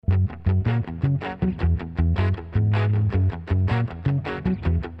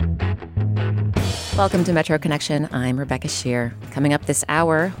Welcome to Metro Connection. I'm Rebecca Shear. Coming up this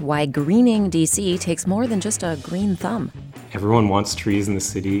hour, why greening DC takes more than just a green thumb. Everyone wants trees in the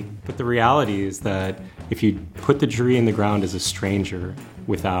city, but the reality is that if you put the tree in the ground as a stranger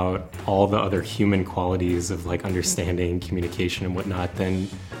without all the other human qualities of like understanding, communication, and whatnot, then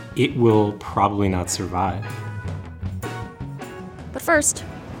it will probably not survive. But first,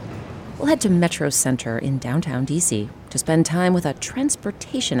 we'll head to Metro Center in downtown DC to spend time with a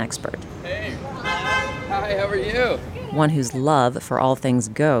transportation expert. Hey. Hi, how are you? One whose love for all things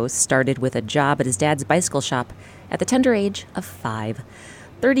go started with a job at his dad's bicycle shop at the tender age of 5.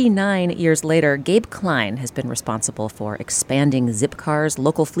 39 years later, Gabe Klein has been responsible for expanding Zipcar's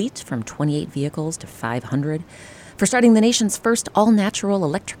local fleet from 28 vehicles to 500, for starting the nation's first all-natural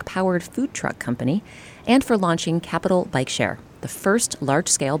electric-powered food truck company, and for launching Capital Bike Share, the first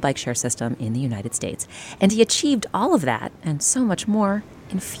large-scale bike share system in the United States. And he achieved all of that and so much more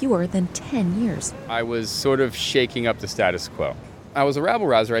in fewer than 10 years. I was sort of shaking up the status quo. I was a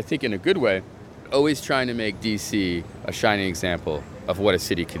rabble-rouser, I think in a good way, always trying to make DC a shining example of what a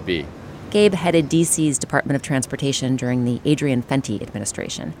city could be. Gabe headed DC's Department of Transportation during the Adrian Fenty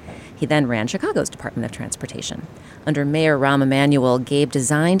administration. He then ran Chicago's Department of Transportation. Under Mayor Rahm Emanuel, Gabe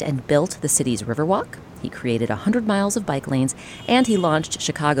designed and built the city's Riverwalk. He created 100 miles of bike lanes, and he launched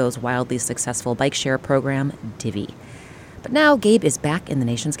Chicago's wildly successful bike share program, Divvy. But now Gabe is back in the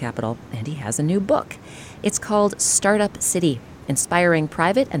nation's capital, and he has a new book. It's called Startup City, Inspiring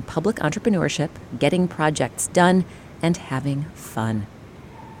Private and Public Entrepreneurship, Getting Projects Done, and Having Fun.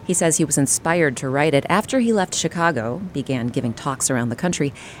 He says he was inspired to write it after he left Chicago, began giving talks around the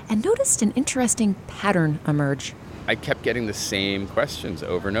country, and noticed an interesting pattern emerge. I kept getting the same questions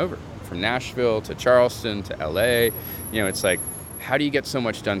over and over, from Nashville to Charleston to LA. You know, it's like, how do you get so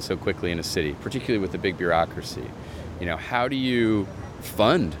much done so quickly in a city, particularly with the big bureaucracy? You know, how do you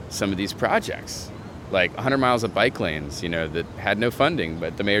fund some of these projects? Like 100 miles of bike lanes, you know, that had no funding,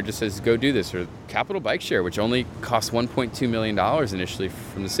 but the mayor just says, go do this. Or Capital Bike Share, which only cost $1.2 million initially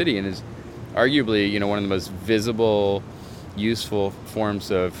from the city and is arguably, you know, one of the most visible, useful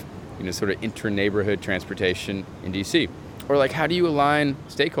forms of, you know, sort of inter-neighborhood transportation in DC. Or like, how do you align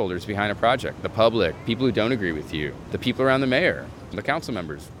stakeholders behind a project? The public, people who don't agree with you, the people around the mayor, the council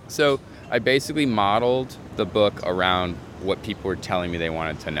members. So I basically modeled the book around what people were telling me they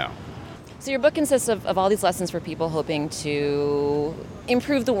wanted to know. So your book consists of all these lessons for people hoping to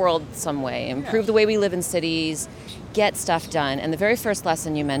improve the world some way, improve the way we live in cities, get stuff done. And the very first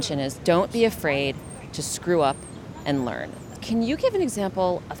lesson you mention is don't be afraid to screw up and learn. Can you give an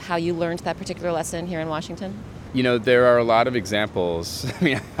example of how you learned that particular lesson here in Washington? You know, there are a lot of examples. I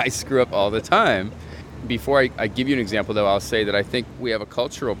mean, I screw up all the time. Before I give you an example, though, I'll say that I think we have a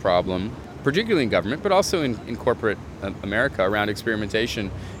cultural problem, particularly in government, but also in corporate America, around experimentation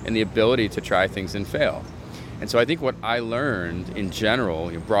and the ability to try things and fail. And so I think what I learned in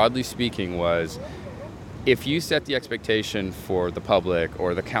general, you know, broadly speaking, was if you set the expectation for the public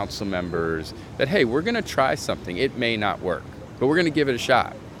or the council members that, hey, we're going to try something, it may not work, but we're going to give it a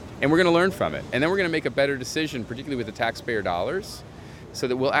shot. And we're going to learn from it. And then we're going to make a better decision, particularly with the taxpayer dollars, so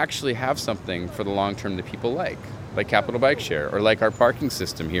that we'll actually have something for the long term that people like Capital Bike Share, or like our parking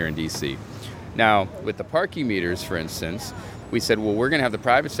system here in DC. Now, with the parking meters, for instance, we said, well, we're going to have the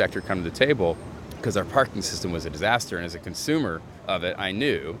private sector come to the table because our parking system was a disaster. And as a consumer of it, I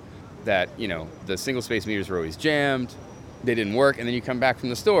knew that, you know, the single space meters were always jammed, they didn't work, and then you come back from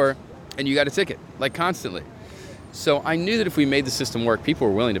the store and you got a ticket, like constantly. So I knew that if we made the system work, people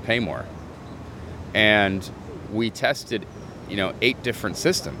were willing to pay more. And we tested, you know, 8 different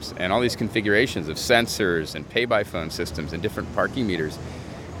systems and all these configurations of sensors and pay-by-phone systems and different parking meters.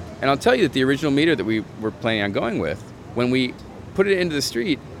 And I'll tell you that the original meter that we were planning on going with, when we put it into the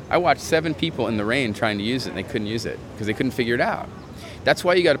street, I watched 7 people in the rain trying to use it, and they couldn't use it because they couldn't figure it out. That's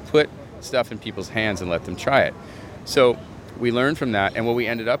why you got to put stuff in people's hands and let them try it. So we learned from that, and what we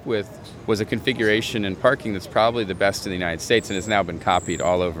ended up with was a configuration in parking that's probably the best in the United States and has now been copied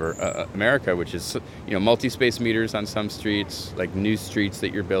all over America, which is, you know, multi-space meters on some streets, like new streets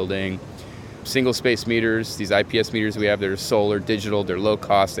that you're building, single space meters, these IPS meters we have that are solar, digital, they're low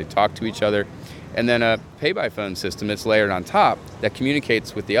cost, they talk to each other, and then a pay-by-phone system that's layered on top that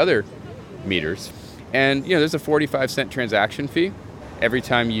communicates with the other meters. And, you know, there's a 45-cent transaction fee every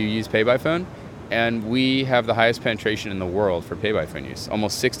time you use pay-by-phone. And we have the highest penetration in the world for pay-by-phone use.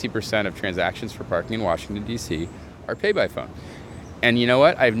 Almost 60% of transactions for parking in Washington, D.C. are pay-by-phone. And you know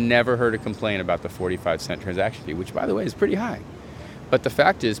what? I've never heard a complaint about the 45-cent transaction fee, which, by the way, is pretty high. But the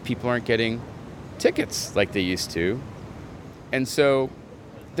fact is people aren't getting tickets like they used to. And so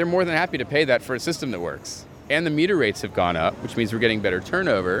they're more than happy to pay that for a system that works. And the meter rates have gone up, which means we're getting better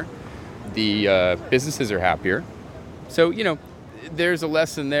turnover. The businesses are happier. So, there's a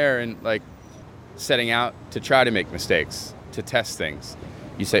lesson there in like setting out to try to make mistakes, to test things.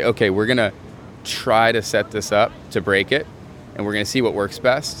 You say, okay, we're going to try to set this up to break it, and we're going to see what works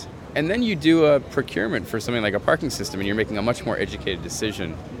best. And then you do a procurement for something like a parking system, and you're making a much more educated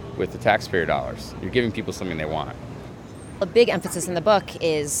decision with the taxpayer dollars. You're giving people something they want. A big emphasis in the book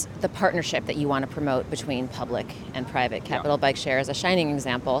is the partnership that you want to promote between public and private. Capital Bike Share is a shining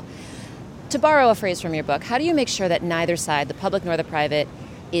example. To borrow a phrase from your book, how do you make sure that neither side, the public nor the private,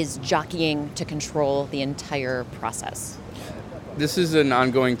 is jockeying to control the entire process? This is an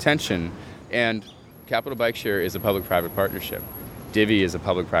ongoing tension, and Capital Bike Share is a public-private partnership. Divvy is a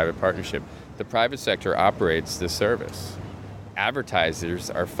public-private partnership. The private sector operates this service. Advertisers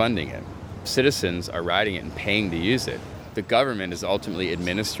are funding it. Citizens are riding it and paying to use it. The government is ultimately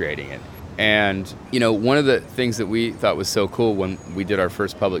administrating it. And, one of the things that we thought was so cool when we did our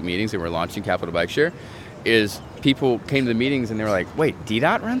first public meetings and we're launching Capital Bike Share is people came to the meetings and they were like, wait,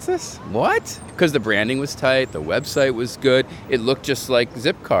 DDOT runs this? What? Because the branding was tight, the website was good, it looked just like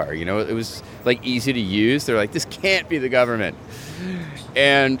Zipcar, it was like easy to use. They're like, this can't be the government.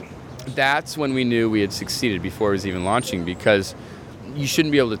 And that's when we knew we had succeeded before it was even launching, because you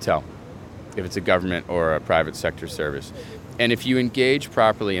shouldn't be able to tell if it's a government or a private sector service. And if you engage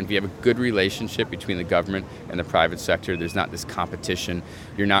properly and if you have a good relationship between the government and the private sector, there's not this competition.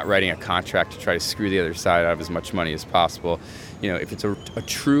 You're not writing a contract to try to screw the other side out of as much money as possible. If it's a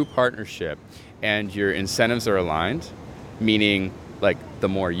true partnership and your incentives are aligned, meaning like the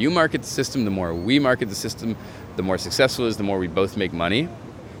more you market the system, the more we market the system, the more successful it is, the more we both make money.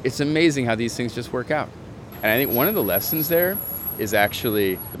 It's amazing how these things just work out. And I think one of the lessons there is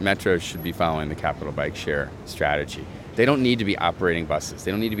actually Metro should be following the Capital Bike Share strategy. They don't need to be operating buses.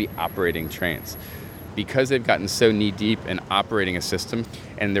 They don't need to be operating trains. Because they've gotten so knee-deep in operating a system,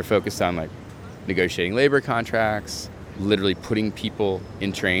 and they're focused on like negotiating labor contracts, literally putting people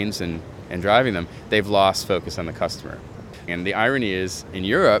in trains and driving them, they've lost focus on the customer. And the irony is, in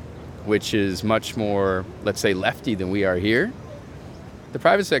Europe, which is much more, let's say, lefty than we are here, the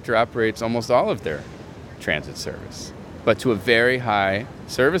private sector operates almost all of their transit service, but to a very high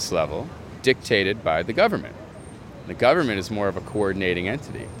service level dictated by the government. The government is more of a coordinating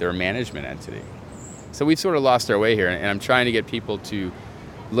entity. They're a management entity. So we've sort of lost our way here, and I'm trying to get people to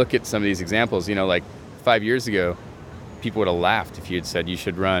look at some of these examples. Like 5 years ago, people would have laughed if you had said you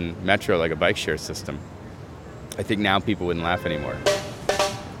should run Metro like a bike share system. I think now people wouldn't laugh anymore.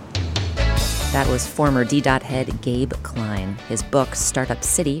 That was former DDOT head Gabe Klein. His book, Startup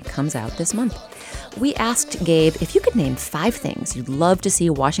City, comes out this month. We asked Gabe if you could name 5 things you'd love to see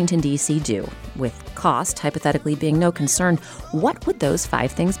Washington, D.C. do. With cost hypothetically being no concern, what would those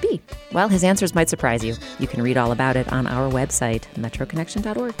 5 things be? Well, his answers might surprise you. You can read all about it on our website,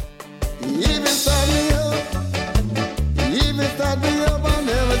 metroconnection.org.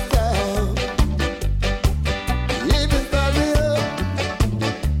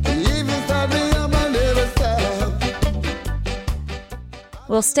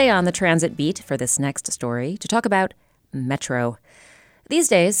 We'll stay on the transit beat for this next story to talk about Metro. These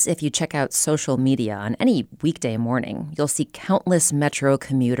days, if you check out social media on any weekday morning, you'll see countless Metro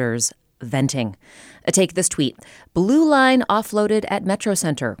commuters venting. Take this tweet: Blue Line offloaded at Metro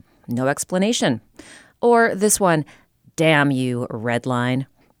Center. No explanation. Or this one: damn you, Red Line.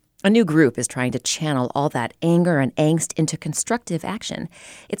 A new group is trying to channel all that anger and angst into constructive action.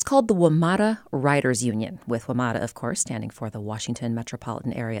 It's called the WMATA Riders Union, with WMATA, of course, standing for the Washington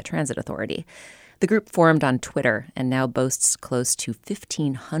Metropolitan Area Transit Authority. The group formed on Twitter and now boasts close to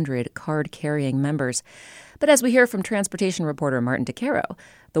 1,500 card-carrying members. But as we hear from transportation reporter Martin DeCaro,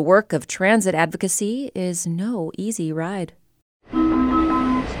 the work of transit advocacy is no easy ride.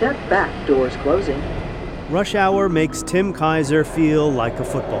 Step back, doors closing. Rush hour makes Tim Kaiser feel like a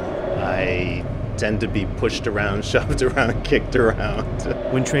football. I tend to be pushed around, shoved around, kicked around.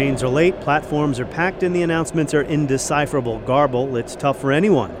 When trains are late, platforms are packed, and the announcements are indecipherable garble, it's tough for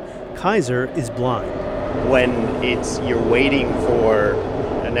anyone. Kaiser is blind. When you're waiting for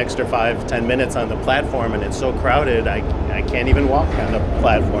an extra 5-10 minutes on the platform and it's so crowded, I can't even walk on the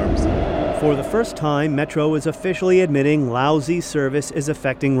platforms. For the first time, Metro is officially admitting lousy service is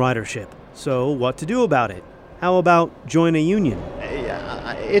affecting ridership. So what to do about it? How about join a union?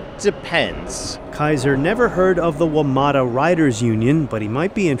 It depends. Kaiser never heard of the WMATA Riders Union, but he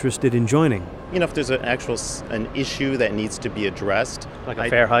might be interested in joining. If there's an issue that needs to be addressed. Like a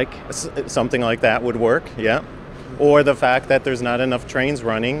fare hike? Something like that would work, yeah. Or the fact that there's not enough trains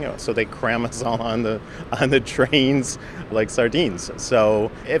running, so they cram us all on the trains like sardines.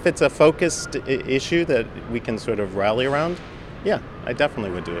 So if it's a focused issue that we can sort of rally around, Yeah, I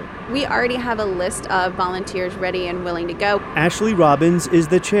definitely would do it. We already have a list of volunteers ready and willing to go. Ashley Robbins is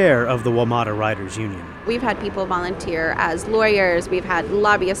the chair of the WMATA Writers Union. We've had people volunteer as lawyers. We've had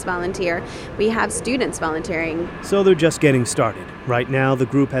lobbyists volunteer. We have students volunteering. So they're just getting started. Right now, the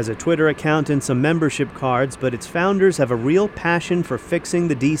group has a Twitter account and some membership cards, but its founders have a real passion for fixing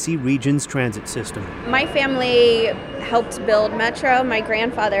the D.C. region's transit system. My family helped build Metro. My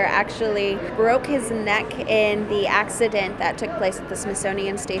grandfather actually broke his neck in the accident that took place at the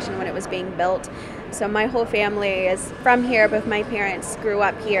Smithsonian Station when it was being built. So my whole family is from here. Both my parents grew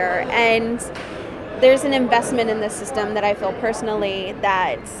up here. And there's an investment in the system that I feel personally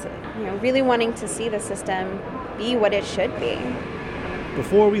that, really wanting to see the system be what it should be.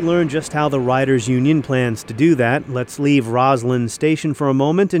 Before we learn just how the Writers Union plans to do that, let's leave Roslyn Station for a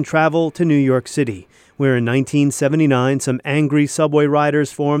moment and travel to New York City, where in 1979 some angry subway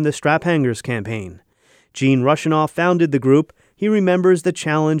riders formed the Strap Hangers campaign. Gene Rushinoff founded the group. He remembers the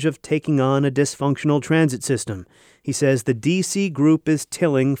challenge of taking on a dysfunctional transit system. He says the D.C. group is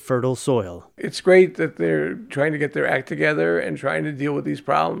tilling fertile soil. It's great that they're trying to get their act together and trying to deal with these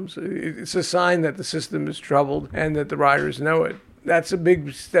problems. It's a sign that the system is troubled and that the riders know it. That's a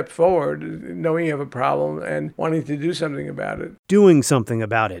big step forward, knowing you have a problem and wanting to do something about it. Doing something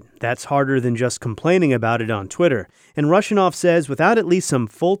about it. That's harder than just complaining about it on Twitter. And Rushinoff says without at least some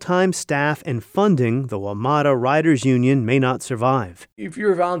full-time staff and funding, the WMATA Writers Union may not survive. If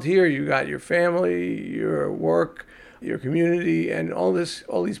you're a volunteer, you got your family, your work, your community, and all these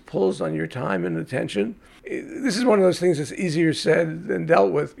pulls on your time and attention. This is one of those things that's easier said than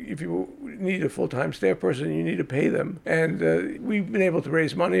dealt with. If you need a full-time staff person, you need to pay them. And we've been able to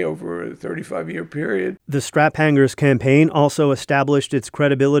raise money over a 35-year period. The Strap Hangers campaign also established its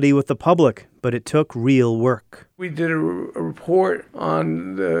credibility with the public, but it took real work. We did a report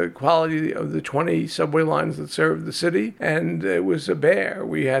on the quality of the 20 subway lines that served the city, and it was a bear.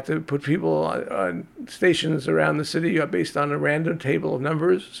 We had to put people on stations around the city based on a random table of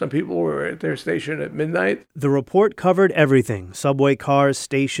numbers. Some people were at their station at midnight. The report covered everything: subway cars,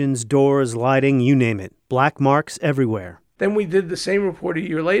 stations, doors, lighting, you name it. Black marks everywhere. Then we did the same report a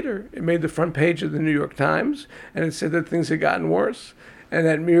year later. It made the front page of the New York Times, and it said that things had gotten worse, and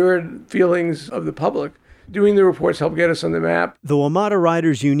that mirrored feelings of the public. Doing the reports helped get us on the map. The WMATA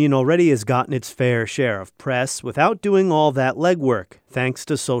Writers Union already has gotten its fair share of press without doing all that legwork, thanks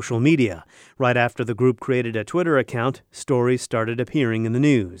to social media. Right after the group created a Twitter account, stories started appearing in the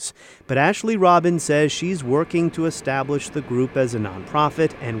news. But Ashley Robbins says she's working to establish the group as a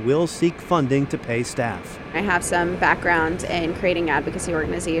nonprofit and will seek funding to pay staff. I have some background in creating advocacy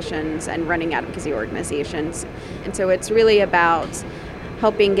organizations and running advocacy organizations. And so it's really about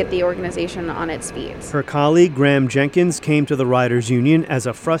helping get the organization on its feet. Her colleague, Graham Jenkins, came to the Writers Union as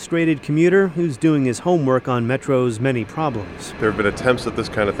a frustrated commuter who's doing his homework on Metro's many problems. There have been attempts at this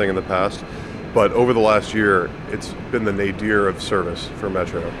kind of thing in the past, but over the last year, it's been the nadir of service for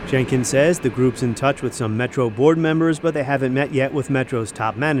Metro. Jenkins says the group's in touch with some Metro board members, but they haven't met yet with Metro's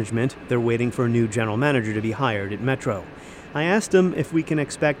top management. They're waiting for a new general manager to be hired at Metro. I asked him if we can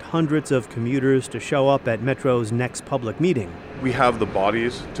expect hundreds of commuters to show up at Metro's next public meeting. We have the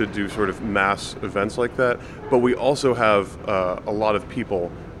bodies to do sort of mass events like that, but we also have a lot of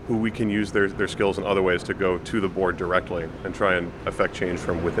people who we can use their skills in other ways to go to the board directly and try and affect change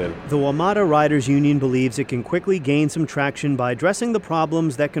from within. The WMATA Writers Union believes it can quickly gain some traction by addressing the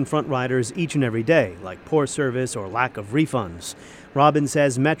problems that confront riders each and every day, like poor service or lack of refunds. Robbins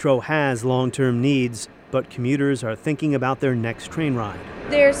says Metro has long-term needs, but commuters are thinking about their next train ride.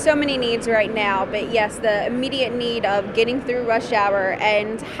 There's so many needs right now, but yes, the immediate need of getting through rush hour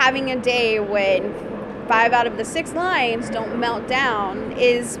and having a day when 5 out of the 6 lines don't melt down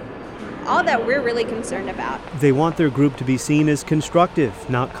is all that we're really concerned about. They want their group to be seen as constructive,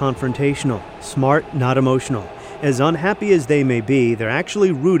 not confrontational, smart, not emotional. As unhappy as they may be, they're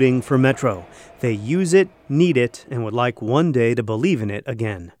actually rooting for Metro. They use it, need it, and would like one day to believe in it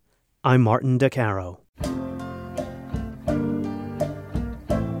again. I'm Martin DeCaro.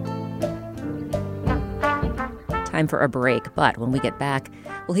 Time for a break, but when we get back,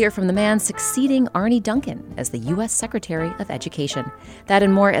 we'll hear from the man succeeding Arne Duncan as the U.S. Secretary of Education. That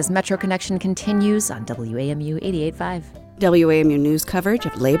and more as Metro Connection continues on WAMU 88.5. WAMU news coverage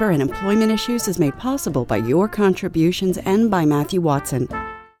of labor and employment issues is made possible by your contributions and by Matthew Watson.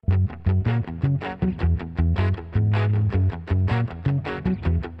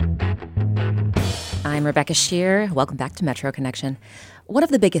 I'm Rebecca Shear. Welcome back to Metro Connection. One of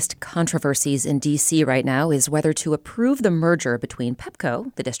the biggest controversies in D.C. right now is whether to approve the merger between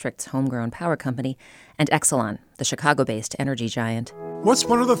Pepco, the district's homegrown power company, and Exelon, the Chicago-based energy giant. What's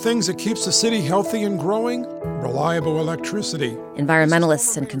one of the things that keeps the city healthy and growing? Reliable electricity.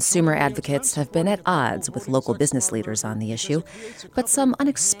 Environmentalists and consumer advocates have been at odds with local business leaders on the issue, but some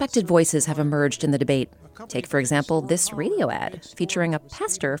unexpected voices have emerged in the debate. Take, for example, this radio ad featuring a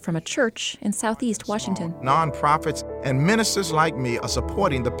pastor from a church in Southeast Washington. Nonprofits and ministers like me are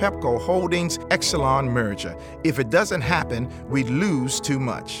supporting the Pepco Holdings Exelon merger. If it doesn't happen, we'd lose too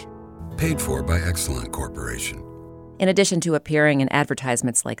much. Paid for by Exelon Corporation. In addition to appearing in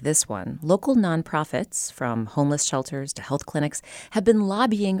advertisements like this one, local nonprofits, from homeless shelters to health clinics, have been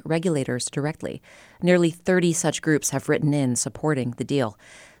lobbying regulators directly. Nearly 30 such groups have written in supporting the deal.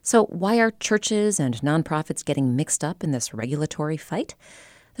 So why are churches and nonprofits getting mixed up in this regulatory fight?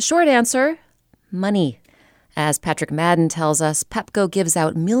 The short answer, money. As Patrick Madden tells us, Pepco gives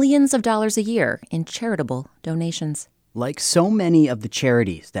out millions of dollars a year in charitable donations. Like so many of the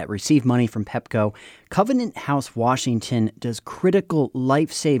charities that receive money from Pepco, Covenant House Washington does critical,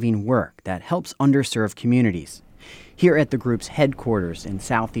 life-saving work that helps underserved communities. Here at the group's headquarters in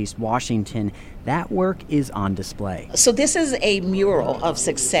Southeast Washington, that work is on display. So this is a mural of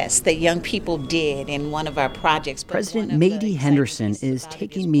success that young people did in one of our projects. President Mady Henderson is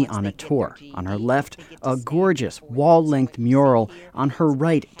taking me on a tour. On her left, a gorgeous wall-length mural. On her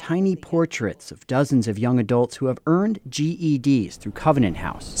right, tiny portraits of dozens of young adults who have earned GEDs through Covenant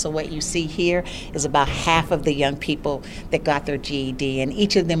House. So what you see here is about half of the young people that got their GED, and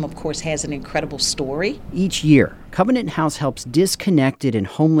each of them, of course, has an incredible story. Each year, Covenant House helps disconnected and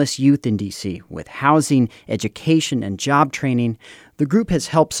homeless youth in D.C. with housing, education, and job training. The group has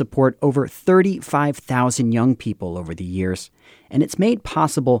helped support over 35,000 young people over the years, and it's made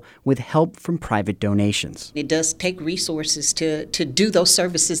possible with help from private donations. It does take resources to do those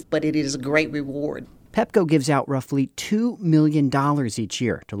services, but it is a great reward. Pepco gives out roughly $2 million each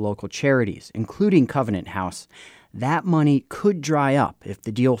year to local charities, including Covenant House. That money could dry up if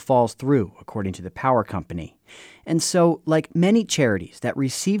the deal falls through, according to the power company. And so, like many charities that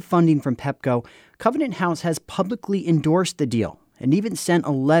receive funding from Pepco, Covenant House has publicly endorsed the deal and even sent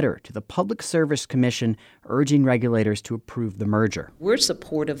a letter to the Public Service Commission urging regulators to approve the merger. We're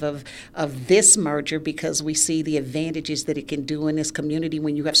supportive of this merger because we see the advantages that it can do in this community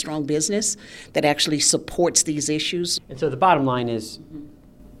when you have strong business that actually supports these issues. And so the bottom line is,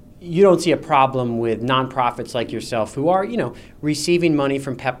 you don't see a problem with nonprofits like yourself who are, receiving money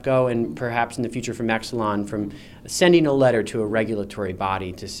from Pepco and perhaps in the future from Exelon, from sending a letter to a regulatory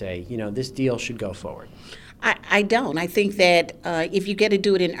body to say, this deal should go forward. I don't. I think that if you get to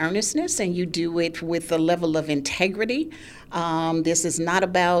do it in earnestness and you do it with a level of integrity, this is not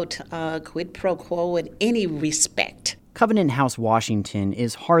about quid pro quo in any respect. Covenant House Washington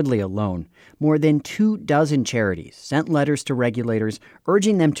is hardly alone. More than 24 charities sent letters to regulators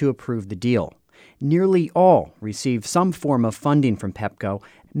urging them to approve the deal. Nearly all receive some form of funding from Pepco.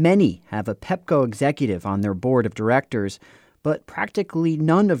 Many have a Pepco executive on their board of directors. But practically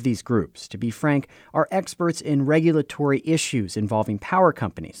none of these groups, to be frank, are experts in regulatory issues involving power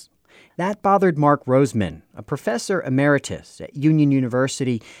companies. That bothered Mark Roseman, a professor emeritus at Union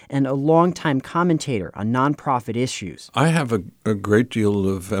University and a longtime commentator on nonprofit issues. I have a great deal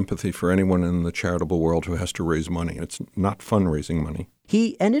of empathy for anyone in the charitable world who has to raise money. It's not fundraising money.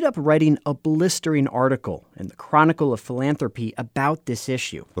 He ended up writing a blistering article in the Chronicle of Philanthropy about this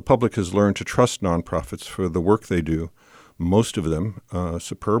issue. The public has learned to trust nonprofits for the work they do. Most of them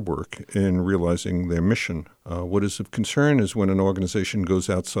superb work in realizing their mission. What is of concern is when an organization goes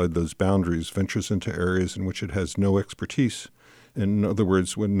outside those boundaries, ventures into areas in which it has no expertise. In other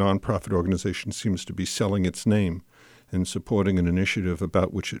words, when a nonprofit organization seems to be selling its name and supporting an initiative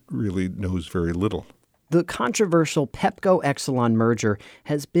about which it really knows very little. The controversial Pepco-Exelon merger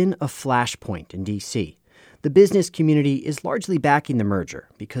has been a flashpoint in D.C. The business community is largely backing the merger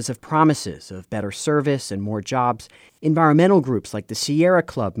because of promises of better service and more jobs. Environmental groups like the Sierra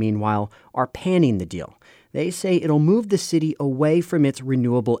Club, meanwhile, are panning the deal. They say it'll move the city away from its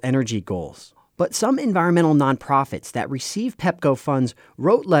renewable energy goals. But some environmental nonprofits that receive Pepco funds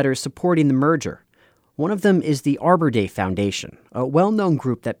wrote letters supporting the merger. One of them is the Arbor Day Foundation, a well-known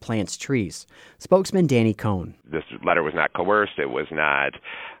group that plants trees. Spokesman Danny Cohn. This letter was not coerced. It was not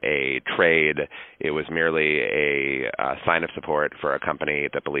a trade. It was merely a sign of support for a company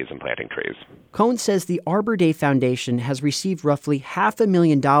that believes in planting trees. Cohn says the Arbor Day Foundation has received roughly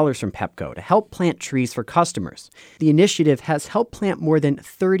 $500,000 from Pepco to help plant trees for customers. The initiative has helped plant more than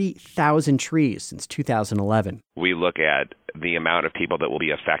 30,000 trees since 2011. We look at the amount of people that will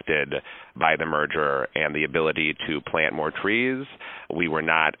be affected by the merger and the ability to plant more trees. We were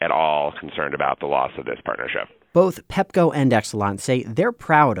not at all concerned about the loss of this partnership. Both Pepco and Exelon say they're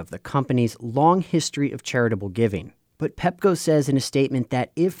proud of the company's long history of charitable giving. But Pepco says in a statement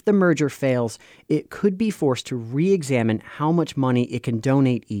that if the merger fails, it could be forced to re-examine how much money it can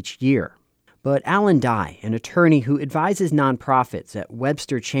donate each year. But Alan Dye, an attorney who advises nonprofits at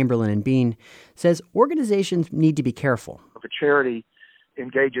Webster, Chamberlain & Bean, says organizations need to be careful. If a charity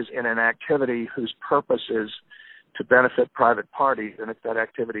engages in an activity whose purpose is to benefit private parties, and if that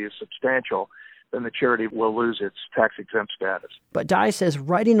activity is substantial, then the charity will lose its tax-exempt status. But Dye says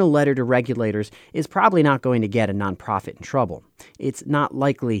writing a letter to regulators is probably not going to get a nonprofit in trouble. It's not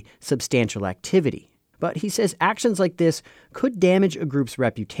likely substantial activity. But he says actions like this could damage a group's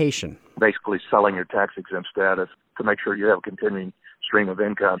reputation. Basically selling your tax-exempt status to make sure you have a continuing stream of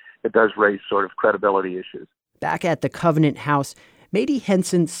income. It does raise sort of credibility issues. Back at the Covenant House, Mady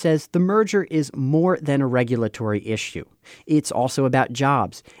Henson says the merger is more than a regulatory issue. It's also about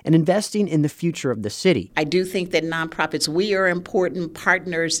jobs and investing in the future of the city. I do think that nonprofits, we are important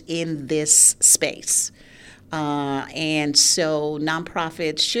partners in this space. And so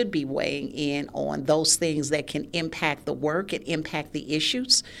nonprofits should be weighing in on those things that can impact the work and impact the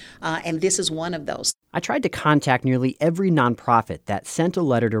issues. And this is one of those. I tried to contact nearly every nonprofit that sent a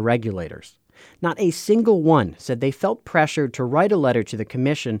letter to regulators. Not a single one said they felt pressured to write a letter to the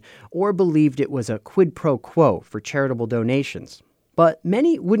commission or believed it was a quid pro quo for charitable donations. But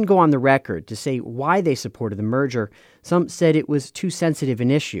many wouldn't go on the record to say why they supported the merger. Some said it was too sensitive an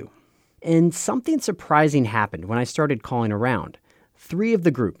issue. And something surprising happened when I started calling around. 3 of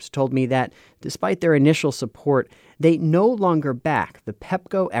the groups told me that, despite their initial support, they no longer back the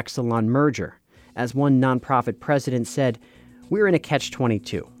Pepco-Exelon merger. As one nonprofit president said, "We're in a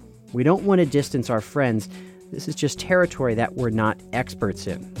catch-22. We don't want to distance our friends. This is just territory that we're not experts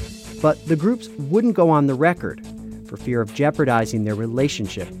in." But the groups wouldn't go on the record for fear of jeopardizing their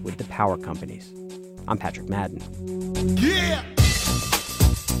relationship with the power companies. I'm Patrick Madden. Yeah!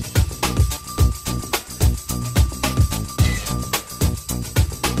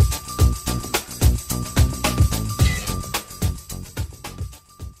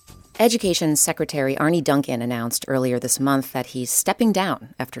 Education Secretary Arne Duncan announced earlier this month that he's stepping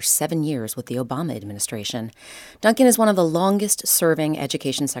down after 7 years with the Obama administration. Duncan is one of the longest-serving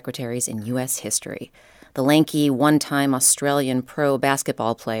education secretaries in U.S. history. The lanky, one-time Australian pro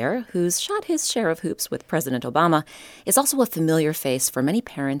basketball player who's shot his share of hoops with President Obama is also a familiar face for many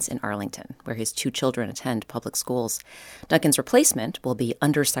parents in Arlington, where his 2 children attend public schools. Duncan's replacement will be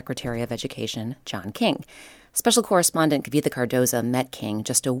Undersecretary of Education John King. Special correspondent Kavitha Cardoza met King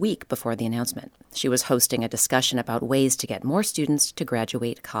just a week before the announcement. She was hosting a discussion about ways to get more students to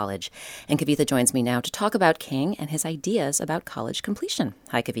graduate college. And Kavitha joins me now to talk about King and his ideas about college completion.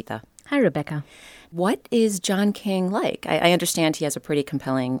 Hi, Kavitha. Hi, Rebecca. What is John King like? I understand he has a pretty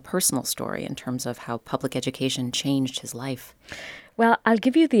compelling personal story in terms of how public education changed his life. Well, I'll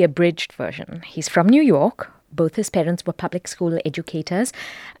give you the abridged version. He's from New York. Both his parents were public school educators,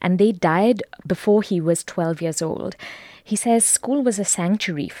 and they died before he was 12 years old. He says school was a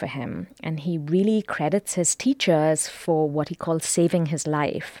sanctuary for him, and he really credits his teachers for what he calls saving his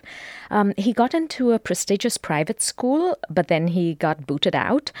life. He got into a prestigious private school, but then he got booted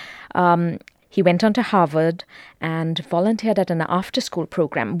out. He went on to Harvard and volunteered at an after-school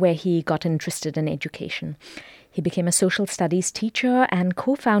program where he got interested in education. He became a social studies teacher and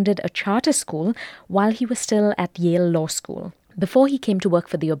co-founded a charter school while he was still at Yale Law School. Before he came to work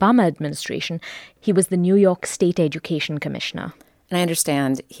for the Obama administration, he was the New York State Education Commissioner. And I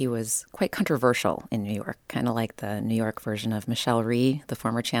understand he was quite controversial in New York, kind of like the New York version of Michelle Rhee, the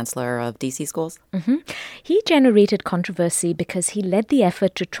former chancellor of D.C. schools. Mm-hmm. He generated controversy because he led the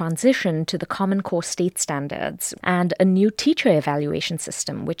effort to transition to the Common Core state standards and a new teacher evaluation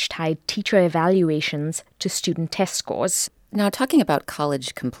system, which tied teacher evaluations to student test scores. Now, talking about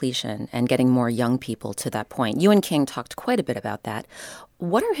college completion and getting more young people to that point, you and King talked quite a bit about that.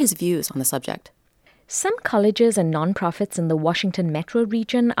 What are his views on the subject? Some colleges and nonprofits in the Washington metro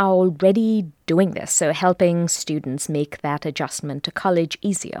region are already doing this, so helping students make that adjustment to college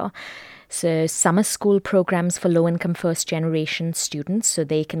easier. So summer school programs for low-income first-generation students so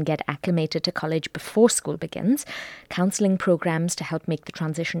they can get acclimated to college before school begins, counseling programs to help make the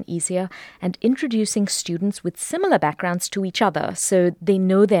transition easier, and introducing students with similar backgrounds to each other so they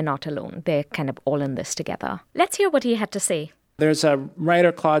know they're not alone. They're kind of all in this together. Let's hear what he had to say. There's a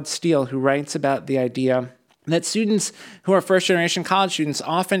writer, Claude Steele, who writes about the idea that students who are first-generation college students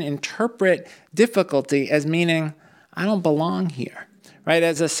often interpret difficulty as meaning, I don't belong here, right?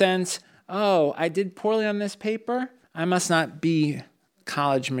 As a sense, oh, I did poorly on this paper, I must not be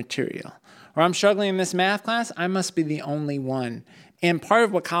college material. Or I'm struggling in this math class, I must be the only one. And part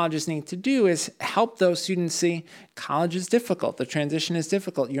of what colleges need to do is help those students see college is difficult. The transition is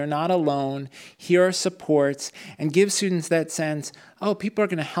difficult. You're not alone. Here are supports, and give students that sense, oh, people are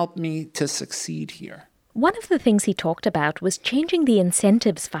going to help me to succeed here. One of the things he talked about was changing the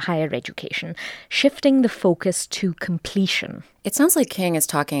incentives for higher education, shifting the focus to completion. It sounds like King is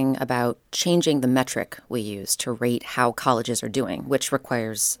talking about changing the metric we use to rate how colleges are doing, which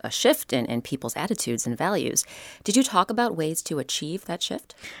requires a shift in people's attitudes and values. Did you talk about ways to achieve that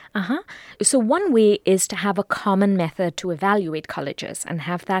shift? So one way is to have a common method to evaluate colleges and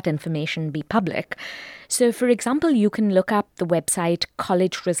have that information be public. So, for example, you can look up the website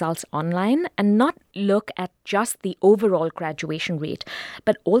College Results Online and not look at just the overall graduation rate,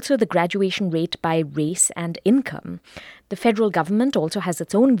 but also the graduation rate by race and income. The federal government also has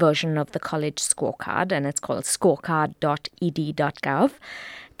its own version of the college scorecard, and it's called scorecard.ed.gov.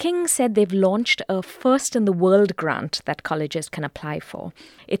 King said they've launched a first-in-the-world grant that colleges can apply for.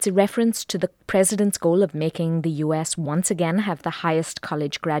 It's a reference to the president's goal of making the U.S. once again have the highest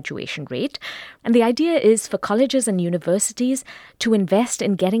college graduation rate. And the idea is for colleges and universities to invest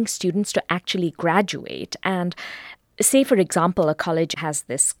in getting students to actually graduate. And say, for example, a college has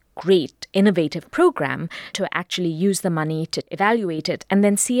this great, innovative program, to actually use the money to evaluate it and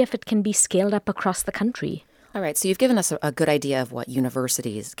then see if it can be scaled up across the country. All right, so you've given us a good idea of what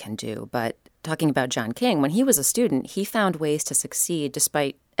universities can do, but talking about John King, when he was a student, he found ways to succeed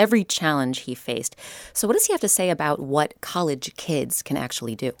despite every challenge he faced. So what does he have to say about what college kids can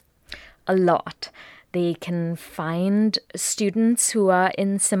actually do? A lot. They can find students who are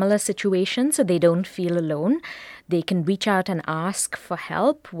in similar situations so they don't feel alone. They can reach out and ask for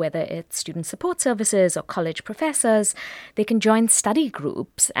help, whether it's student support services or college professors. They can join study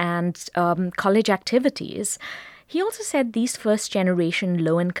groups and college activities. He also said these first-generation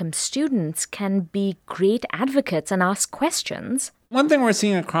low-income students can be great advocates and ask questions. One thing we're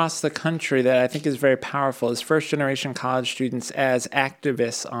seeing across the country that I think is very powerful is first-generation college students as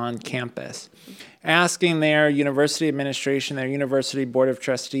activists on campus, asking their university administration, their university board of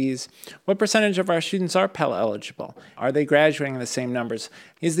trustees, what percentage of our students are Pell eligible? Are they graduating in the same numbers?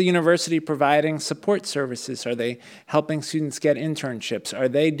 Is the university providing support services? Are they helping students get internships? Are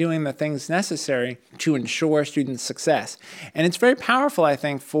they doing the things necessary to ensure students' success? And it's very powerful, I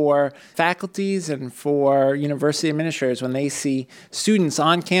think, for faculties and for university administrators when they see students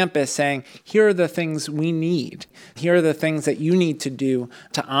on campus saying, here are the things we need. Here are the things that you need to do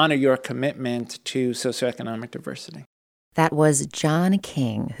to honor your commitment to socioeconomic diversity. That was John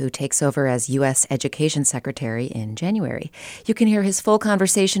King, who takes over as U.S. Education Secretary in January. You can hear his full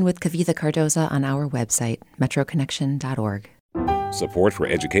conversation with Kavitha Cardoza on our website, metroconnection.org. Support for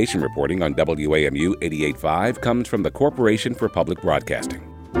education reporting on WAMU 88.5 comes from the Corporation for Public Broadcasting.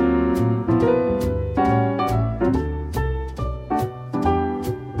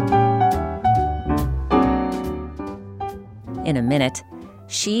 In a minute,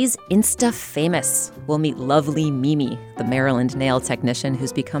 she's Insta-famous. We'll meet lovely Mimi, the Maryland nail technician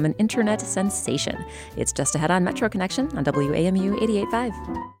who's become an internet sensation. It's just ahead on Metro Connection on WAMU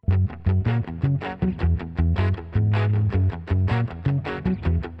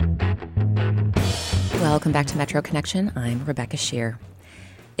 88.5. Welcome back to Metro Connection. I'm Rebecca Shear.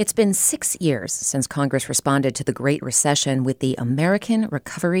 It's been 6 years since Congress responded to the Great Recession with the American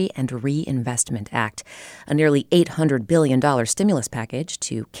Recovery and Reinvestment Act, a nearly $800 billion stimulus package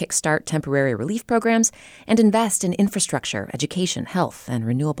to kickstart temporary relief programs and invest in infrastructure, education, health, and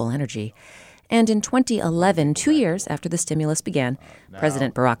renewable energy. And in 2011, 2 years after the stimulus began,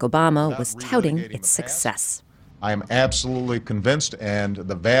 President Barack Obama was touting its success. I am absolutely convinced, and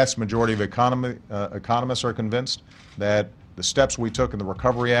the vast majority of economists are convinced, that the steps we took in the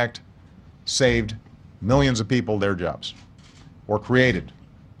Recovery Act saved millions of people their jobs, or created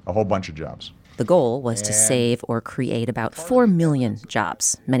a whole bunch of jobs. The goal was to save or create about 4 million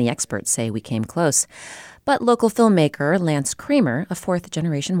jobs. Many experts say we came close. But local filmmaker Lance Kramer, a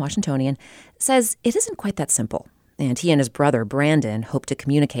fourth-generation Washingtonian, says it isn't quite that simple. And he and his brother, Brandon, hope to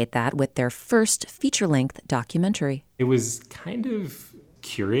communicate that with their first feature-length documentary. It was kind of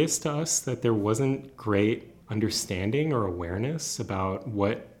curious to us that there wasn't great understanding or awareness about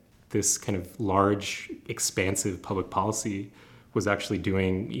what this kind of large, expansive public policy was actually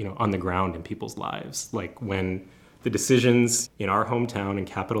doing, on the ground in people's lives. Like when the decisions in our hometown in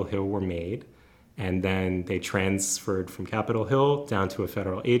Capitol Hill were made, and then they transferred from Capitol Hill down to a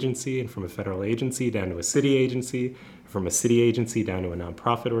federal agency, and from a federal agency down to a city agency, from a city agency down to a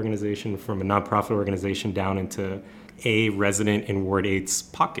nonprofit organization, from a nonprofit organization down into a resident in Ward 8's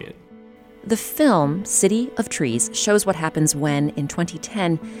pocket. The film, City of Trees, shows what happens when, in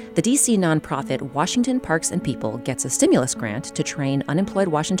 2010, the D.C. nonprofit Washington Parks and People gets a stimulus grant to train unemployed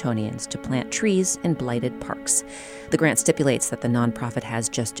Washingtonians to plant trees in blighted parks. The grant stipulates that the nonprofit has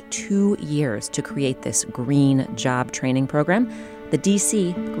just 2 years to create this green job training program, the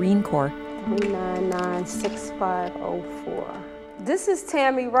D.C. Green Corps. 399-6504. This is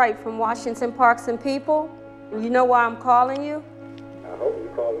Tammy Wright from Washington Parks and People. You know why I'm calling you? I hope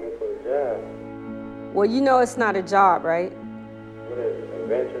you're calling me for a job. Well, you know it's not a job, right? What is it,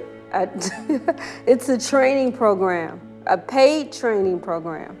 invention? It's a training program, a paid training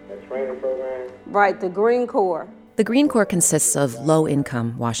program. A training program? Right, the Green Corps. The Green Corps consists of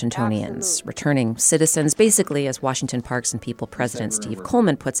low-income Washingtonians, returning citizens, basically, as Washington Parks and People President Steve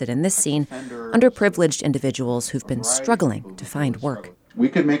Coleman puts it in this scene, underprivileged individuals who've been struggling to find work. We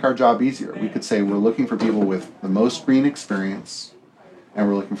could make our job easier. We could say we're looking for people with the most green experience, and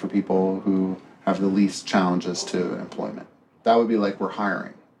we're looking for people who have the least challenges to employment. That would be like we're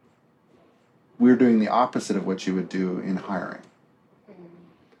hiring. We're doing the opposite of what you would do in hiring.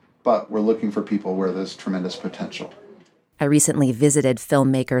 But we're looking for people where there's tremendous potential. I recently visited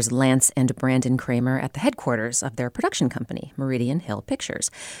filmmakers Lance and Brandon Kramer at the headquarters of their production company, Meridian Hill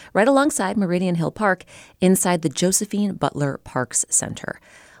Pictures, right alongside Meridian Hill Park, inside the Josephine Butler Parks Center.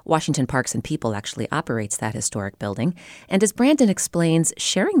 Washington Parks and People actually operates that historic building, and as Brandon explains,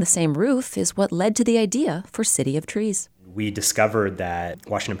 sharing the same roof is what led to the idea for City of Trees. We discovered that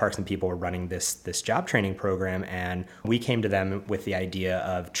Washington Parks and People were running this job training program, and we came to them with the idea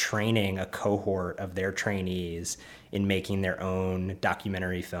of training a cohort of their trainees in making their own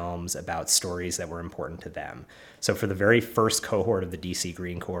documentary films about stories that were important to them. So for the very first cohort of the DC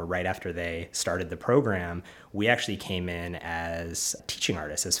Green Corps, right after they started the program, we actually came in as teaching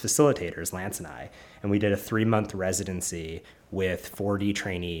artists, as facilitators, Lance and I, and we did a 3-month residency with 40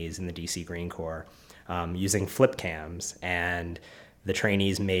 trainees in the DC Green Corps. Using flip cams, and the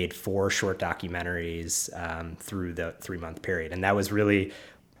trainees made 4 short documentaries through the 3-month period. And that was really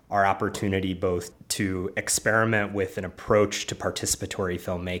our opportunity both to experiment with an approach to participatory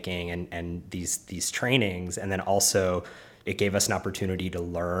filmmaking and these trainings, and then also it gave us an opportunity to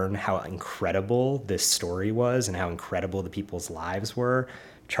learn how incredible this story was and how incredible the people's lives were.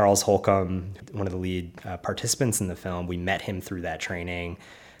 Charles Holcomb, one of the lead participants in the film, we met him through that training,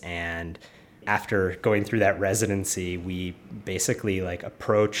 and after going through that residency, we basically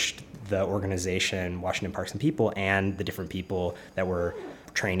approached the organization, Washington Parks and People, and the different people that were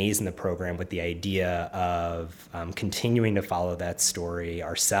trainees in the program with the idea of continuing to follow that story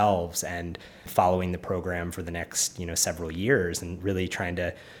ourselves and following the program for the next several years and really trying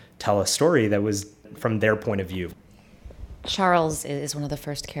to tell a story that was from their point of view. Charles is one of the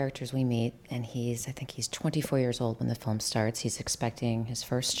first characters we meet, and I think he's 24 years old when the film starts. He's expecting his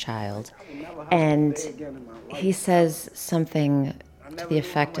first child, and he says something to the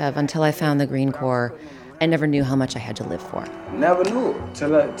effect of, "Until I found the Green Corps, I never knew how much I had to live for." Never knew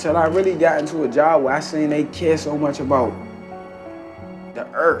till I really got into a job where I seen they care so much about the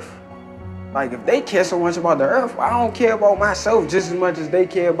earth. Like, if they care so much about the earth, I don't care about myself just as much as they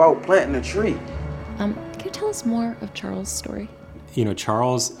care about planting a tree. Can you tell us more of Charles' story?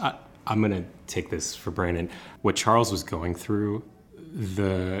 Charles, I'm going to take this for Brandon. What Charles was going through,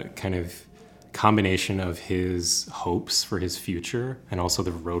 the kind of combination of his hopes for his future and also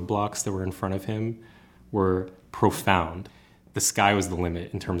the roadblocks that were in front of him were profound. The sky was the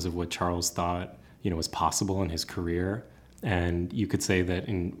limit in terms of what Charles thought, was possible in his career. And you could say that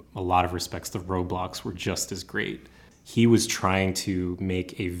in a lot of respects, the roadblocks were just as great. He was trying to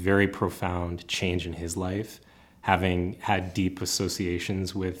make a very profound change in his life, having had deep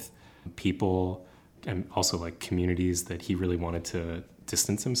associations with people and also communities that he really wanted to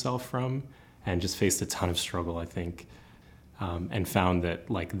distance himself from, and just faced a ton of struggle, I think, and found that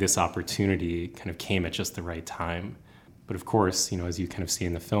this opportunity kind of came at just the right time. But of course, as you kind of see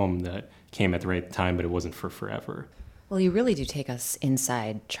in the film, that came at the right time, but it wasn't for forever. Well, you really do take us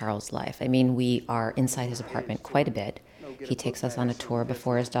inside Charles' life. I mean, we are inside his apartment quite a bit. He takes us on a tour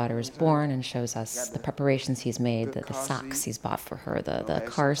before his daughter is born and shows us the preparations he's made, the socks he's bought for her, the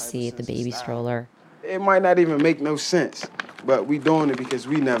car seat, the baby stroller. It might not even make no sense, but we doing it because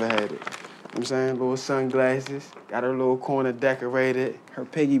we never had it. You know what I'm saying? Little sunglasses, got her little corner decorated, her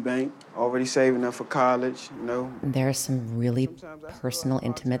piggy bank, already saving up for college, There are some really personal,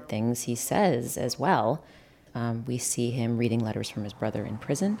 intimate things he says as well. We see him reading letters from his brother in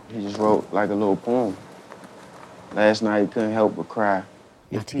prison. He just wrote a little poem. Last night he couldn't help but cry.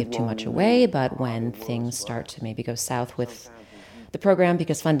 Not to give too much away, but when things start to maybe go south with the program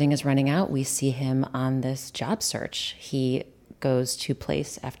because funding is running out, we see him on this job search. He goes to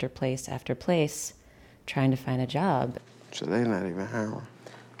place after place after place trying to find a job. So they're not even hiring.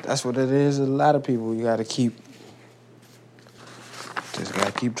 That's what it is. A lot of people, you gotta keep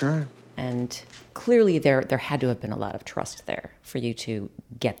trying. And clearly there had to have been a lot of trust there for you to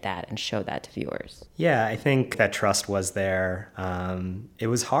get that and show that to viewers. Yeah, I think that trust was there. It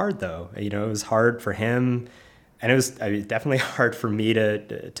was hard, though. It was hard for him, and it was definitely hard for me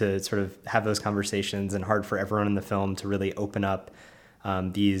to sort of have those conversations, and hard for everyone in the film to really open up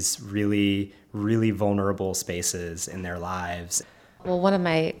these really, really vulnerable spaces in their lives. Well, one of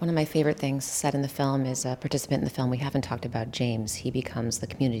my favorite things said in the film is a participant in the film we haven't talked about, James. He becomes the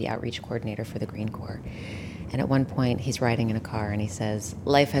community outreach coordinator for the Green Corps. And at one point, he's riding in a car and he says,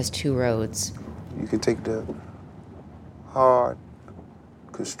 life has two roads. You can take the hard,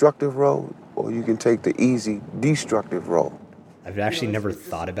 constructive road, or you can take the easy, destructive road. I've actually never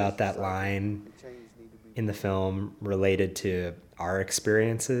thought about that line in the film related to our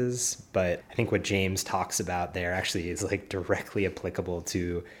experiences, but I think what James talks about there actually is like directly applicable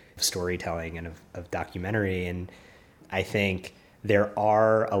to storytelling and of documentary. And I think there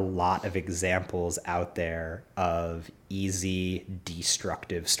are a lot of examples out there of easy,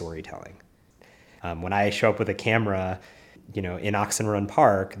 destructive storytelling. When I show up with a camera, in Oxenrun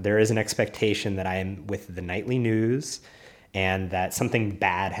Park, there is an expectation that I am with the nightly news and that something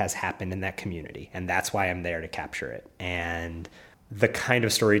bad has happened in that community. And that's why I'm there to capture it. And the kind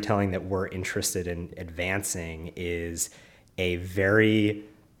of storytelling that we're interested in advancing is a very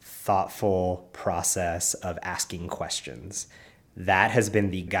thoughtful process of asking questions. That has been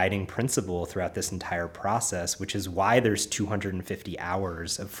the guiding principle throughout this entire process, which is why there's 250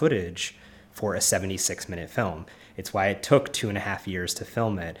 hours of footage for a 76-minute film. It's why it took 2.5 years to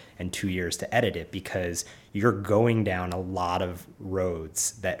film it and 2 years to edit it, because you're going down a lot of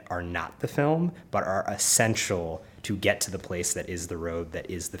roads that are not the film, but are essential to get to the place that is the road that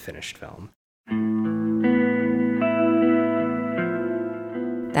is the finished film.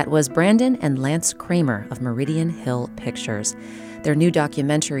 That was Brandon and Lance Kramer of Meridian Hill Pictures. Their new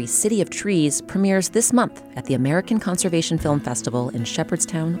documentary, City of Trees, premieres this month at the American Conservation Film Festival in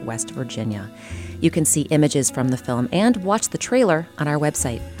Shepherdstown, West Virginia. You can see images from the film and watch the trailer on our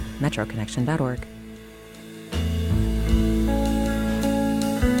website, metroconnection.org.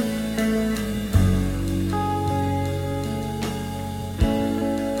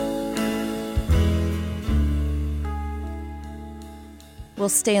 We'll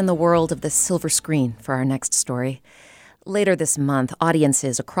stay in the world of the silver screen for our next story. Later this month,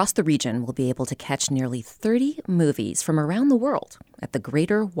 audiences across the region will be able to catch nearly 30 movies from around the world at the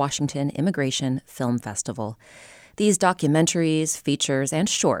Greater Washington Immigration Film Festival. These documentaries, features, and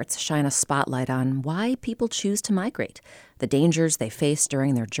shorts shine a spotlight on why people choose to migrate, the dangers they face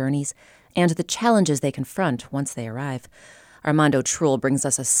during their journeys, and the challenges they confront once they arrive. Armando Trull brings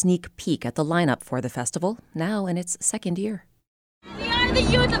us a sneak peek at the lineup for the festival, now in its second year. We are the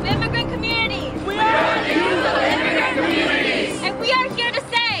youth of immigrant communities. We are the youth of immigrant communities. And we are here to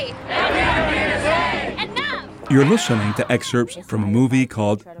say. And we are here to say. Enough. You're listening to excerpts from a movie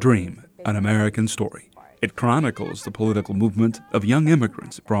called Dream, An American Story. It chronicles the political movement of young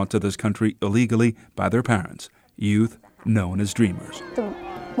immigrants brought to this country illegally by their parents, youth known as dreamers. The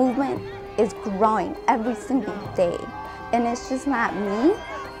movement is growing every single day. And it's just not me.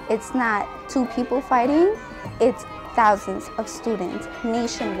 It's not two people fighting. It's thousands of students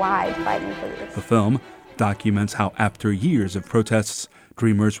nationwide fighting for this. The film documents how, after years of protests,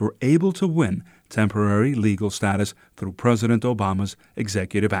 dreamers were able to win temporary legal status through President Obama's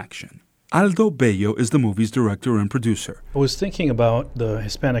executive action. Aldo Bello is the movie's director and producer. I was thinking about the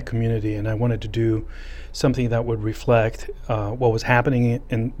Hispanic community, and I wanted to do something that would reflect what was happening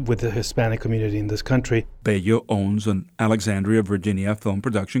with the Hispanic community in this country. Bello owns an Alexandria, Virginia film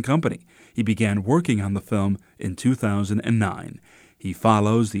production company. He began working on the film in 2009. He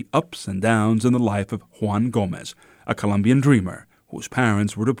follows the ups and downs in the life of Juan Gomez, a Colombian dreamer whose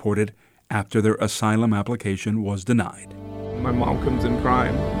parents were deported after their asylum application was denied. My mom comes in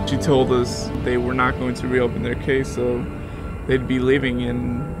crying. She told us they were not going to reopen their case, so they'd be leaving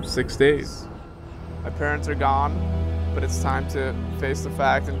in 6 days. My parents are gone, but it's time to face the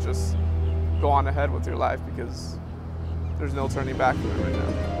fact and just go on ahead with your life because there's no turning back for it right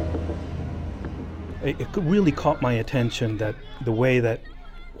now. It really caught my attention that the way that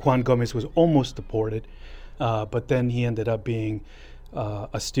Juan Gomez was almost deported, but then he ended up being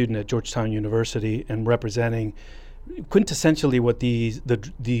a student at Georgetown University and representing quintessentially what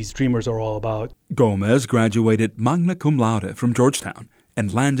these dreamers are all about. Gomez graduated magna cum laude from Georgetown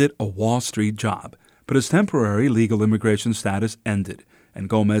and landed a Wall Street job, but his temporary legal immigration status ended, and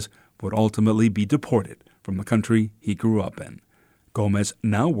Gomez would ultimately be deported from the country he grew up in. Gomez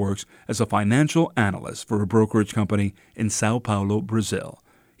now works as a financial analyst for a brokerage company in Sao Paulo, Brazil.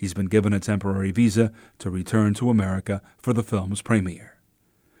 He's been given a temporary visa to return to America for the film's premiere.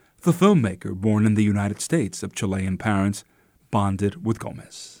 The filmmaker, born in the United States of Chilean parents, bonded with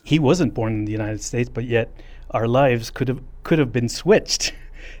Gomez. He wasn't born in the United States, but yet our lives could have been switched.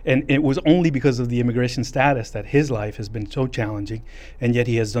 And it was only because of the immigration status that his life has been so challenging, and yet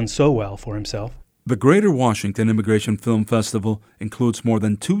he has done so well for himself. The Greater Washington Immigration Film Festival includes more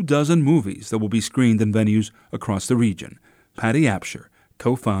than 24 movies that will be screened in venues across the region. Patty Apsher,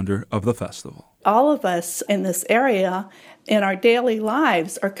 co-founder of the festival. All of us in this area in our daily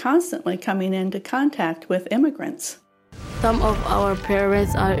lives are constantly coming into contact with immigrants. Some of our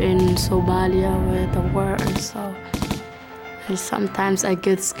parents are in Somalia with the war and so, and sometimes I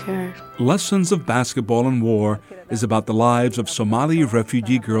get scared. Lessons of Basketball and War is about the lives of Somali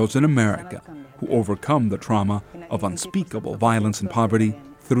refugee girls in America who overcome the trauma of unspeakable violence and poverty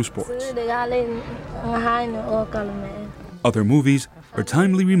through sports. Other movies are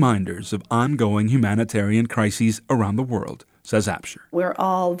timely reminders of ongoing humanitarian crises around the world, says Apsher. We're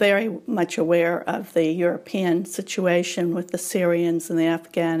all very much aware of the European situation with the Syrians and the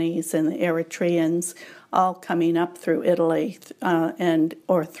Afghanis and the Eritreans all coming up through Italy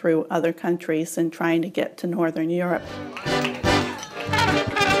or through other countries and trying to get to Northern Europe.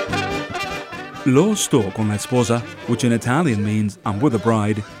 Lo sto con la sposa, which in Italian means I'm with a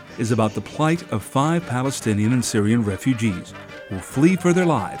bride, is about the plight of 5 Palestinian and Syrian refugees who flee for their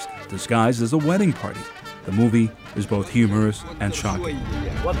lives disguised as a wedding party. The movie is both humorous and shocking.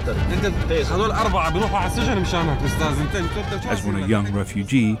 As when a young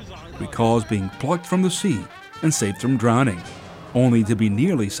refugee recalls being plucked from the sea and saved from drowning, only to be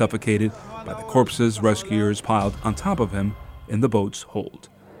nearly suffocated by the corpses rescuers piled on top of him in the boat's hold.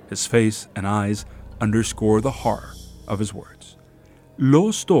 His face and eyes underscore the horror of his words.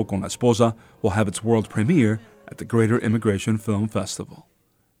 Lo sto con la sposa will have its world premiere at the Greater Immigration Film Festival.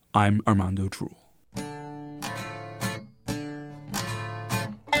 I'm Armando Truel.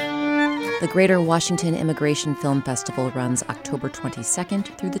 The Greater Washington Immigration Film Festival runs October 22nd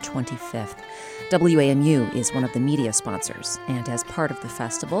through the 25th. WAMU is one of the media sponsors, and as part of the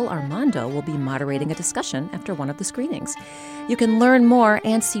festival, Armando will be moderating a discussion after one of the screenings. You can learn more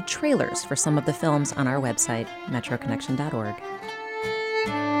and see trailers for some of the films on our website, metroconnection.org.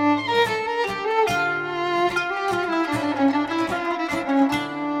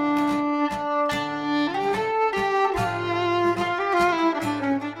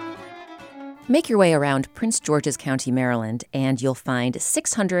 Make your way around Prince George's County, Maryland, and you'll find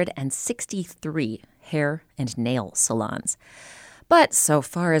 663 hair and nail salons. But so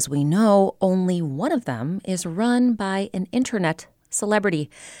far as we know, only one of them is run by an internet celebrity.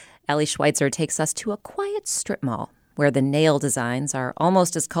 Ellie Schweitzer takes us to a quiet strip mall where the nail designs are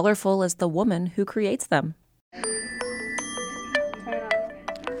almost as colorful as the woman who creates them.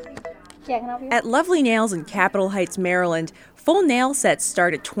 At Lovely Nails in Capitol Heights, Maryland, full nail sets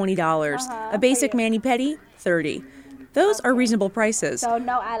start at $20. A basic mani-pedi, $30. Those are reasonable prices. So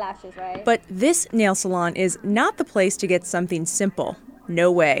no eyelashes, right? But this nail salon is not the place to get something simple.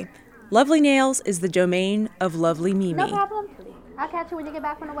 No way. Lovely Nails is the domain of Lovely Mimi. No problem. I'll catch you when you get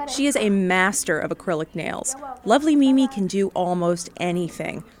back from the wedding. She is a master of acrylic nails. Lovely Mimi can do almost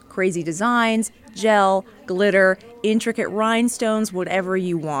anything. Crazy designs, gel, glitter, intricate rhinestones, whatever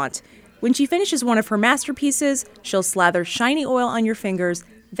you want. When she finishes one of her masterpieces, she'll slather shiny oil on your fingers,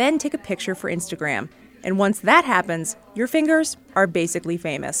 then take a picture for Instagram. And once that happens, your fingers are basically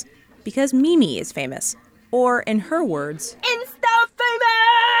famous. Because Mimi is famous. Or, in her words,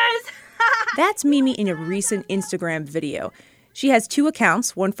 Insta-famous! That's Mimi in a recent Instagram video. She has 2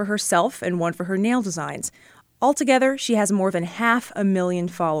 accounts, one for herself and one for her nail designs. Altogether, she has more than 500,000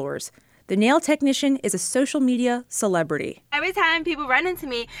 followers. The nail technician is a social media celebrity. Every time people run into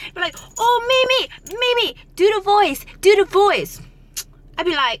me, they're like, oh, Mimi, do the voice. I'd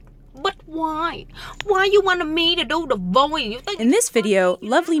be like, but why? Why you want me to do the voice? In this video,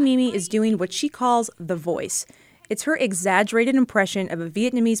 Lovely Mimi is doing what she calls the voice. It's her exaggerated impression of a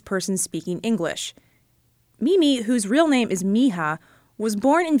Vietnamese person speaking English. Mimi, whose real name is Miha, was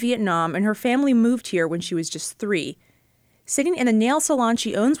born in Vietnam and her family moved here when she was just 3. Sitting in a nail salon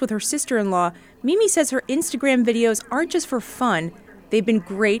she owns with her sister-in-law, Mimi says her Instagram videos aren't just for fun, they've been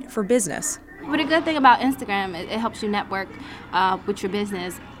great for business. But the good thing about Instagram, it helps you network with your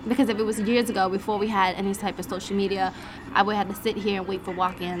business. Because if it was years ago, before we had any type of social media, I would have to sit here and wait for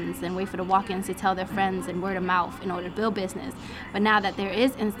walk-ins and wait for the walk-ins to tell their friends and word of mouth in order to build business. But now that there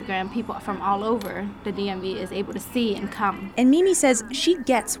is Instagram, people from all over the DMV is able to see and come. And Mimi says she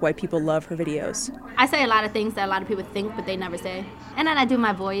gets why people love her videos. I say a lot of things that a lot of people think, but they never say. And then I do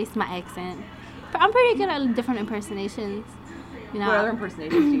my voice, my accent. But I'm pretty good at different impersonations. You know, what other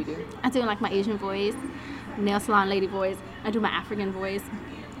impersonations do you do? I do like my Asian voice, nail salon lady voice. I do my African voice.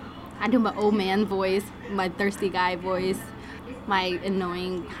 I do my old man voice, my thirsty guy voice, my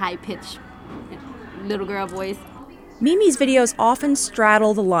annoying high-pitched little girl voice. Mimi's videos often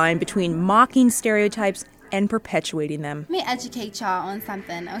straddle the line between mocking stereotypes and perpetuating them. Let me educate y'all on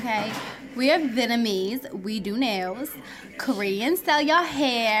something, okay? We are Vietnamese, we do nails. Koreans sell your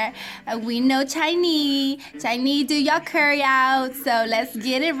hair. We know Chinese. Chinese do your curry out, so let's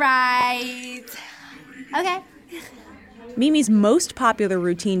get it right. Okay? Mimi's most popular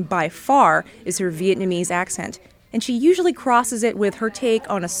routine by far is her Vietnamese accent, and she usually crosses it with her take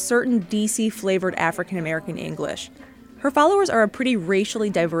on a certain DC-flavored African-American English. Her followers are a pretty racially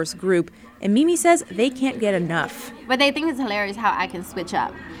diverse group, and Mimi says they can't get enough. But they think it's hilarious how I can switch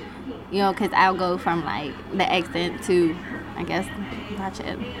up, you know, because I'll go from, like, the accent to, I guess,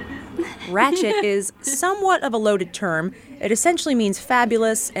 ratchet. Ratchet is somewhat of a loaded term. It essentially means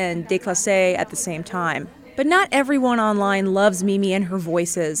fabulous and déclassé at the same time. But not everyone online loves Mimi and her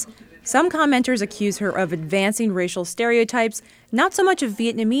voices. Some commenters accuse her of advancing racial stereotypes, not so much of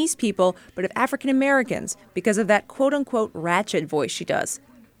Vietnamese people, but of African Americans, because of that quote-unquote ratchet voice she does.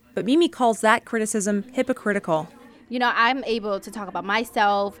 But Mimi calls that criticism hypocritical. You know, I'm able to talk about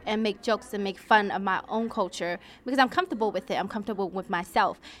myself and make jokes and make fun of my own culture because I'm comfortable with it. I'm comfortable with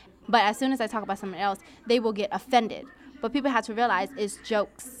myself. But as soon as I talk about someone else, they will get offended. But people have to realize it's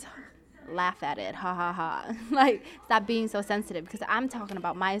jokes. Laugh at it, ha ha ha. Like, stop being so sensitive because I'm talking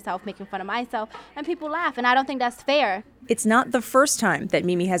about myself, making fun of myself, and people laugh, and I don't think that's fair. It's not the first time that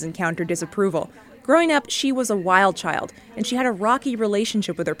Mimi has encountered disapproval. Growing up, she was a wild child, and she had a rocky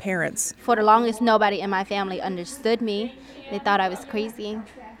relationship with her parents. For the longest, nobody in my family understood me. They thought I was crazy.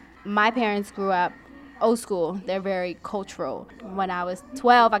 My parents grew up old school. They're very cultural. When I was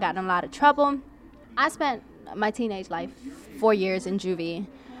 12, I got in a lot of trouble. I spent my teenage life 4 years in juvie.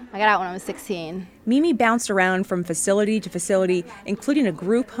 I got out when I was 16. Mimi bounced around from facility to facility, including a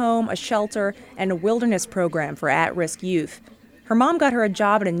group home, a shelter, and a wilderness program for at-risk youth. Her mom got her a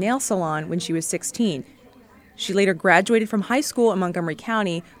job at a nail salon when she was 16. She later graduated from high school in Montgomery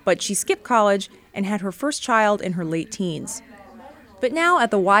County, but she skipped college and had her first child in her late teens. But now,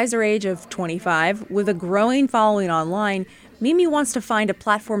 at the wiser age of 25, with a growing following online, Mimi wants to find a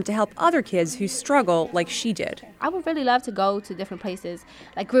platform to help other kids who struggle like she did. I would really love to go to different places,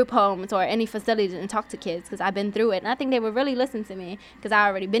 like group homes or any facilities, and talk to kids because I've been through it. And I think they would really listen to me because I've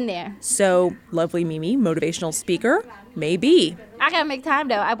already been there. So, lovely Mimi, motivational speaker? Maybe. I gotta make time,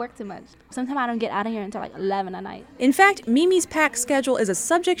 though. I work too much. Sometimes I don't get out of here until like 11 at night. In fact, Mimi's packed schedule is a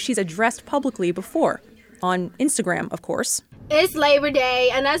subject she's addressed publicly before. On Instagram, of course. It's Labor Day,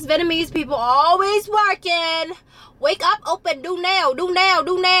 and us Vietnamese people always working. Wake up, open, do now, do now,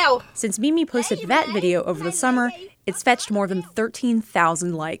 do now. Since Mimi posted that video over the summer, it's fetched more than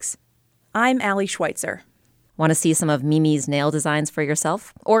 13,000 likes. I'm Allie Schweitzer. Want to see some of Mimi's nail designs for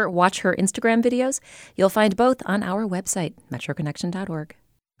yourself? Or watch her Instagram videos? You'll find both on our website, metroconnection.org.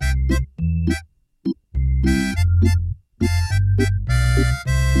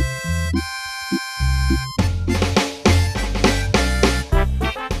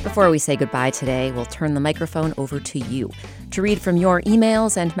 Before we say goodbye today, we'll turn the microphone over to you to read from your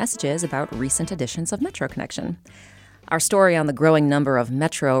emails and messages about recent editions of Metro Connection. Our story on the growing number of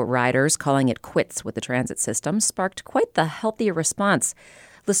Metro riders calling it quits with the transit system sparked quite the healthy response.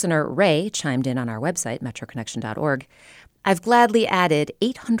 Listener Ray chimed in on our website, metroconnection.org. I've gladly added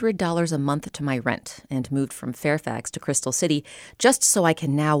 $800 a month to my rent and moved from Fairfax to Crystal City just so I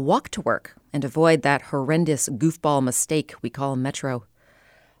can now walk to work and avoid that horrendous goofball mistake we call Metro.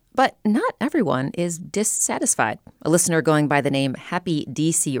 But not everyone is dissatisfied. A listener going by the name Happy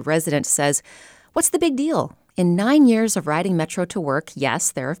DC Resident says, "What's the big deal? In 9 years of riding Metro to work,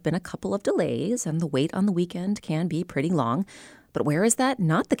 yes, there have been a couple of delays, and the wait on the weekend can be pretty long. But where is that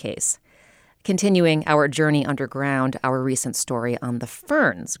not the case?" Continuing our journey underground, our recent story on the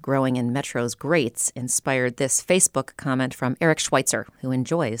ferns growing in Metro's grates inspired this Facebook comment from Eric Schweitzer, who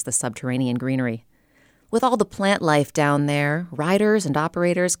enjoys the subterranean greenery. With all the plant life down there, riders and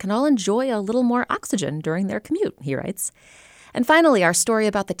operators can all enjoy a little more oxygen during their commute, he writes. And finally, our story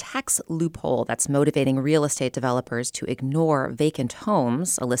about the tax loophole that's motivating real estate developers to ignore vacant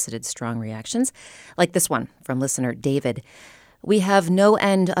homes elicited strong reactions, like this one from listener David. We have no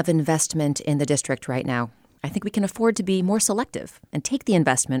end of investment in the district right now. I think we can afford to be more selective and take the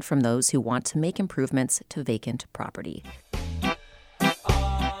investment from those who want to make improvements to vacant property.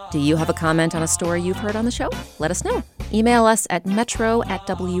 Do you have a comment on a story you've heard on the show? Let us know. Email us at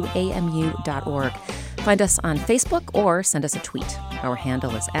metro@wamu.org. Find us on Facebook or send us a tweet. Our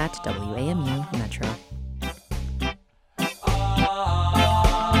handle is @WAMU-Metro.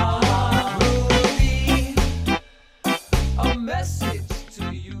 A message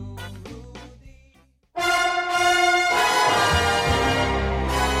to you,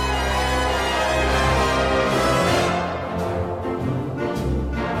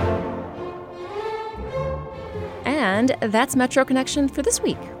 And that's Metro Connection for this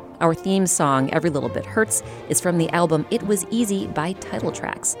week. Our theme song, Every Little Bit Hurts, is from the album It Was Easy by Title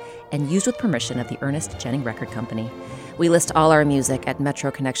Tracks and used with permission of the Ernest Jennings Record Company. We list all our music at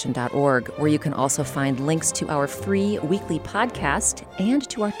metroconnection.org, where you can also find links to our free weekly podcast and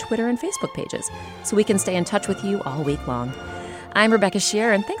to our Twitter and Facebook pages, so we can stay in touch with you all week long. I'm Rebecca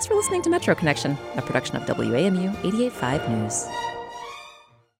Shear, and thanks for listening to Metro Connection, a production of WAMU 88.5 News.